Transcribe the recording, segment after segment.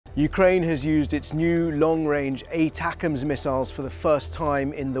Ukraine has used its new long-range ATACMS missiles for the first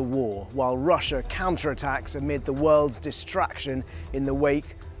time in the war, while Russia counterattacks amid the world's distraction in the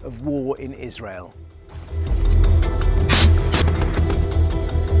wake of war in Israel.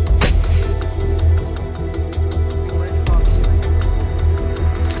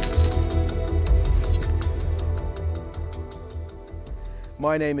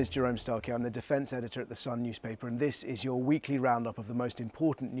 My name is Jerome Starkey. I'm the defence editor at the Sun newspaper, and this is your weekly roundup of the most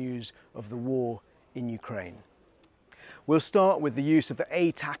important news of the war in Ukraine. We'll start with the use of the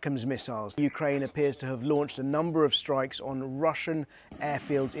ATACMS missiles. Ukraine appears to have launched a number of strikes on Russian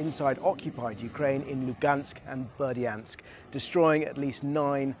airfields inside occupied Ukraine in Lugansk and Berdyansk, destroying at least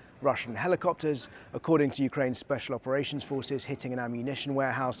 9 Russian helicopters, according to Ukraine's Special Operations Forces, hitting an ammunition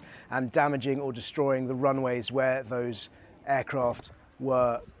warehouse and damaging or destroying the runways where those aircraft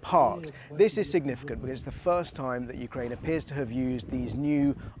were parked. This is significant because it's the first time that Ukraine appears to have used these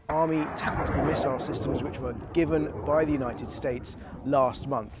new army tactical missile systems which were given by the United States last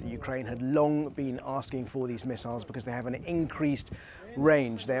month. Ukraine had long been asking for these missiles because they have an increased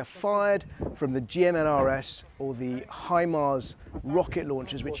range. They are fired from the GMLRS or the HIMARS rocket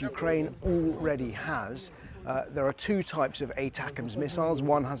launchers, which Ukraine already has. There are 2 types of ATACMS missiles.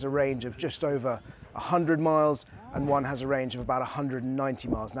 One has a range of just over 100 miles and one has a range of about 190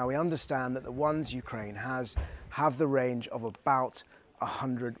 miles. Now we understand that the ones Ukraine have the range of about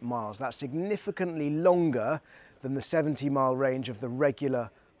 100 miles. That's significantly longer than the 70-mile range of the regular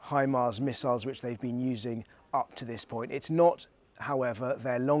HIMARS missiles which they've been using up to this point. It's not, however,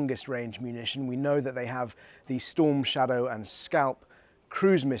 their longest range munition. We know that they have the Storm Shadow and Scalp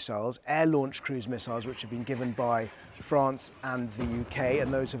cruise missiles, air-launched cruise missiles, which have been given by France and the UK,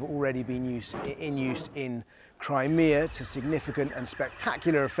 and those have already been in use in Crimea to significant and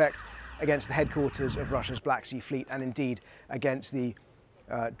spectacular effect against the headquarters of Russia's Black Sea Fleet, and indeed against the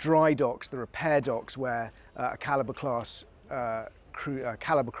dry docks, the repair docks, where a Caliber-class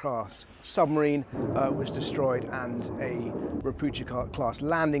submarine was destroyed and a Rapucha-class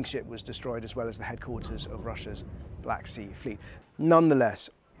landing ship was destroyed, as well as the headquarters of Russia's Black Sea Fleet. Nonetheless,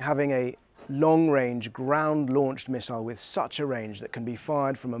 having a long-range ground-launched missile with such a range that can be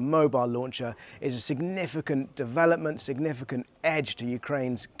fired from a mobile launcher is a significant development, significant edge to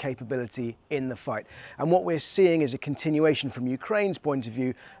Ukraine's capability in the fight. And what we're seeing is a continuation from Ukraine's point of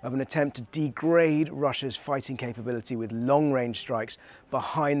view of an attempt to degrade Russia's fighting capability with long-range strikes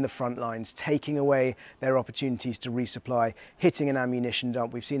behind the front lines, taking away their opportunities to resupply, hitting an ammunition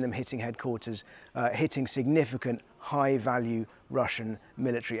dump. We've seen them hitting headquarters, hitting significant high-value Russian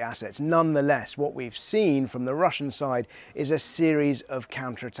military assets. Nonetheless, what we've seen from the Russian side is a series of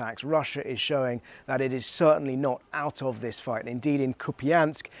counterattacks. Russia is showing that it is certainly not out of this fight. Indeed, in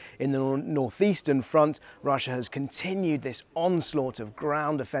Kupiansk, in the northeastern front, Russia has continued this onslaught of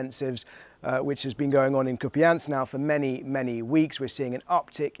ground offensives which has been going on in Kupiansk now for many, many weeks. We're seeing an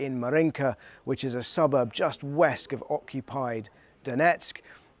uptick in Marinka, which is a suburb just west of occupied Donetsk,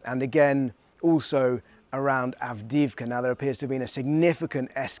 and again also around Avdiivka. Now there appears to have been a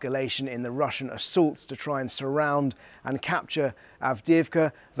significant escalation in the Russian assaults to try and surround and capture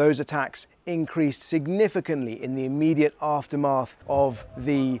Avdiivka. Those attacks increased significantly in the immediate aftermath of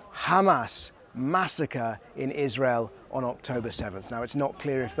the Hamas massacre in Israel on October 7th. Now it's not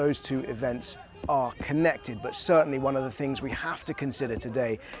clear if those 2 events are connected, but certainly one of the things we have to consider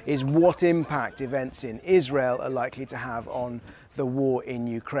today is what impact events in Israel are likely to have on the war in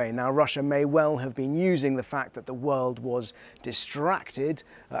Ukraine. Now, Russia may well have been using the fact that the world was distracted,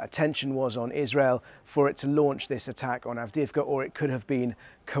 attention was on Israel, for it to launch this attack on Avdiivka, or it could have been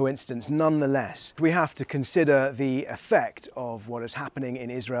coincidence. Nonetheless, we have to consider the effect of what is happening in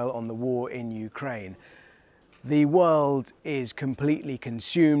Israel on the war in Ukraine. The world is completely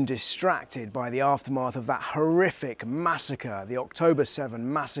consumed, distracted by the aftermath of that horrific massacre, the October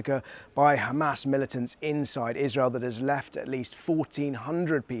 7 massacre by Hamas militants inside Israel that has left at least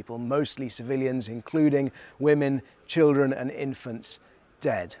 1,400 people, mostly civilians, including women, children and infants,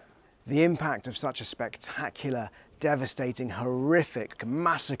 dead. The impact of such a spectacular, devastating, horrific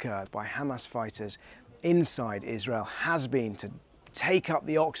massacre by Hamas fighters inside Israel has been to take up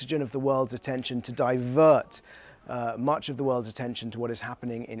the oxygen of the world's attention, to divert much of the world's attention to what is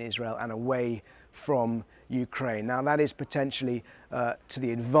happening in Israel and away from Ukraine. Now that is potentially to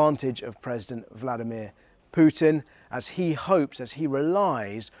the advantage of President Vladimir Putin, as he hopes, as he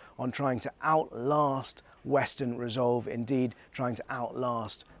relies on trying to outlast Western resolve, indeed trying to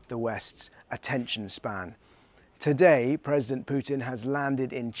outlast the West's attention span. Today, President Putin has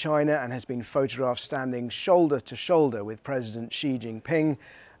landed in China and has been photographed standing shoulder to shoulder with President Xi Jinping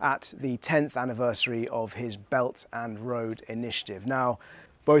at the 10th anniversary of his Belt and Road Initiative. Now,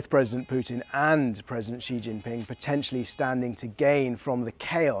 both President Putin and President Xi Jinping potentially standing to gain from the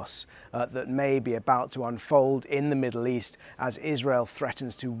chaos that may be about to unfold in the Middle East as Israel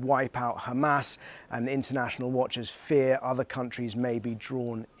threatens to wipe out Hamas, and international watchers fear other countries may be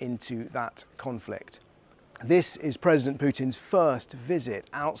drawn into that conflict. This is President Putin's first visit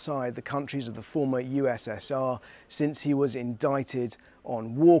outside the countries of the former USSR since he was indicted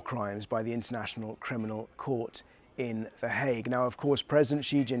on war crimes by the International Criminal Court in The Hague. Now, of course, President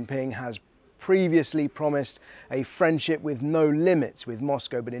Xi Jinping has previously promised a friendship with no limits with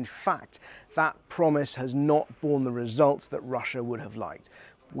Moscow, but in fact, that promise has not borne the results that Russia would have liked.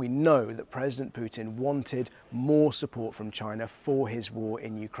 We know that President Putin wanted more support from China for his war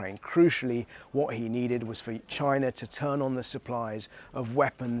in Ukraine. Crucially, what he needed was for China to turn on the supplies of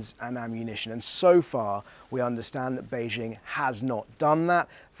weapons and ammunition. And so far, we understand that Beijing has not done that.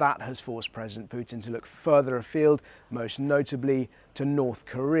 That has forced President Putin to look further afield, most notably to North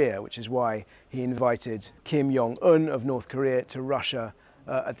Korea, which is why he invited Kim Jong-un of North Korea to Russia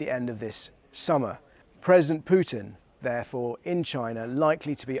at the end of this summer. President Putin, therefore, in China,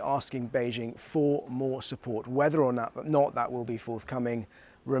 likely to be asking Beijing for more support. Whether or not that will be forthcoming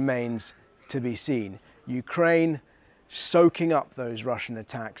remains to be seen. Ukraine soaking up those Russian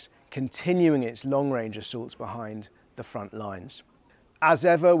attacks, continuing its long-range assaults behind the front lines. As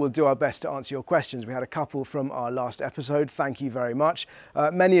ever, we'll do our best to answer your questions. We had a couple from our last episode. Thank you very much.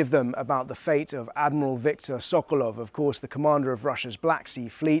 Many of them about the fate of Admiral Viktor Sokolov, of course, the commander of Russia's Black Sea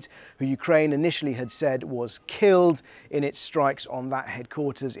Fleet, who Ukraine initially had said was killed in its strikes on that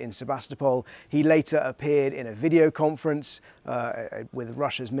headquarters in Sebastopol. He later appeared in a video conference with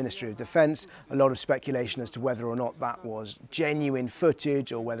Russia's Ministry of Defense. A lot of speculation as to whether or not that was genuine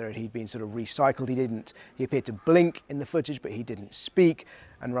footage or whether he'd been sort of recycled. He appeared to blink in the footage, but he didn't speak.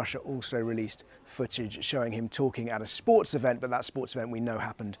 And Russia also released footage showing him talking at a sports event, but that sports event we know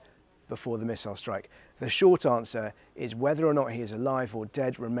happened before the missile strike. The short answer is whether or not he is alive or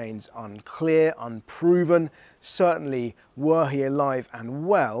dead remains unclear, unproven. Certainly, were he alive and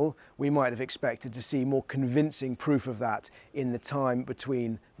well, we might have expected to see more convincing proof of that in the time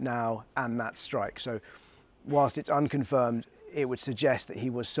between now and that strike. So whilst it's unconfirmed, it would suggest that he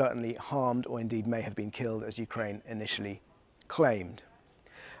was certainly harmed or indeed may have been killed, as Ukraine initially claimed.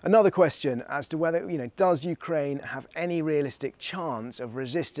 Another question as to whether, does Ukraine have any realistic chance of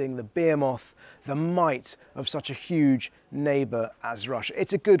resisting the behemoth, the might of such a huge neighbour as Russia?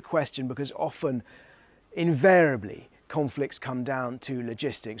 It's a good question because often, invariably, conflicts come down to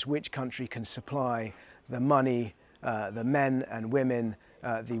logistics. Which country can supply the money, the men and women,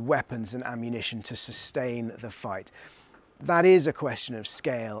 the weapons and ammunition to sustain the fight? That is a question of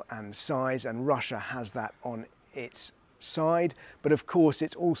scale and size, and Russia has that on its side, but of course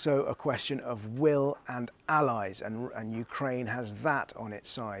it's also a question of will and allies, and Ukraine has that on its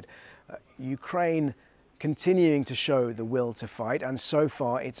side. Ukraine continuing to show the will to fight, and so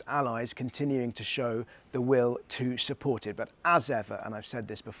far its allies continuing to show the will to support it. But as ever, and I've said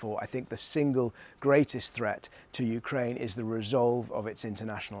this before, I think the single greatest threat to Ukraine is the resolve of its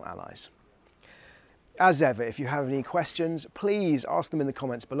international allies. As ever, if you have any questions, please ask them in the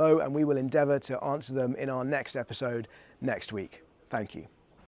comments below and we will endeavour to answer them in our next episode next week. Thank you.